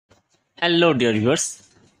Hello dear viewers,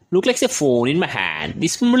 look like a phone in my hand.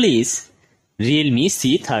 This model is Realme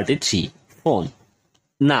C33 phone.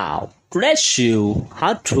 Now, today I show you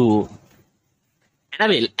how to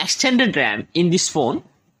enable extended RAM in this phone,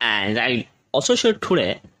 and I also show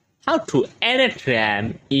today how to edit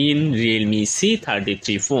RAM in Realme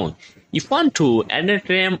C33 phone. If you want to edit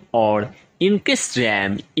RAM or increase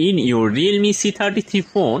RAM in your Realme C33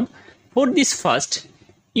 phone, for this first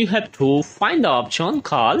you have to find the option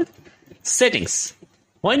called settings.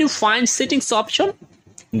 When you find settings option,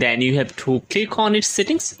 then you have to click on its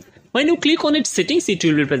settings. When you click on its settings, it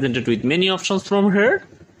will be presented with many options from here.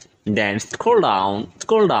 Then scroll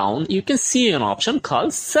down, you can see an option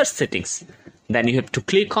called search settings. Then you have to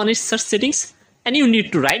click on its search settings and you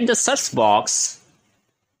need to write the search box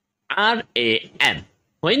RAM.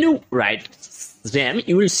 When you write RAM,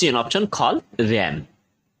 you will see an option called RAM.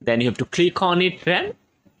 Then you have to click on it RAM,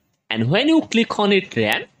 and when you click on it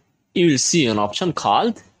RAM, you will see an option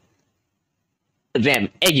called RAM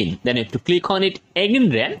again. Then you have to click on it again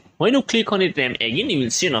RAM. When you click on it RAM again, you will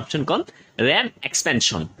see an option called RAM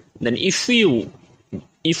expansion. Then if you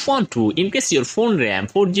want to increase your phone RAM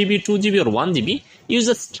 4GB, 2GB or 1GB, you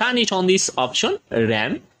just turn it on this option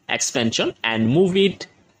RAM expansion and move it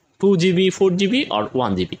 2GB, 4GB or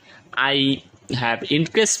 1GB. I have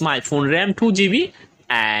increased my phone RAM 2GB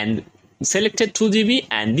and selected 2GB,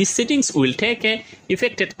 and these settings will take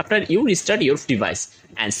effect after you restart your device.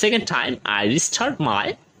 And second time I restart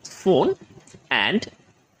my phone and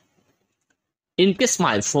increase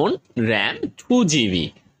my phone RAM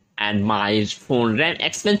 2GB, and my phone RAM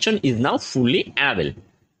expansion is now fully enabled,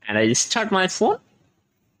 and I restart my phone.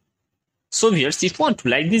 So viewers, if you want to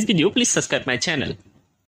like this video, please subscribe my channel.